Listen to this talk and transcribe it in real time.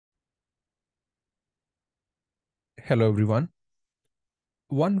Hello everyone.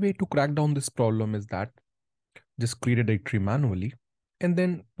 One way to crack down this problem is that just create a directory manually and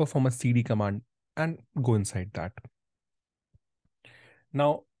then perform a cd command and go inside that.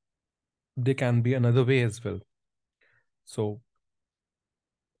 Now, there can be another way as well. So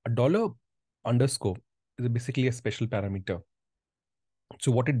a dollar underscore is basically a special parameter.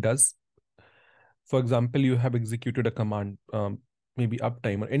 So what it does, for example, you have executed a command, maybe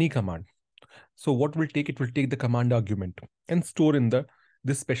uptime or any command. So what will take, it will take the command argument and store in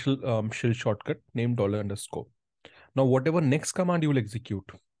this special shell shortcut named dollar underscore. Now, whatever next command you will execute,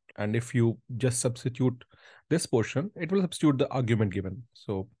 and if you just substitute this portion, it will substitute the argument given.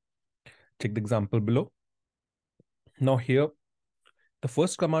 So check the example below. Now here, the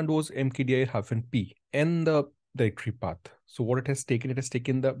first command was mkdir-p and the directory path. So what it has taken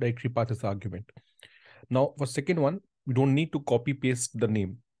the directory path as argument. Now for second one, we don't need to copy paste the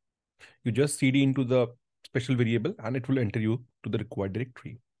name. You just cd into the special variable and it will enter you to the required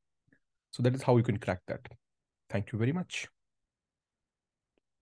directory. So that is how you can crack that. Thank you very much.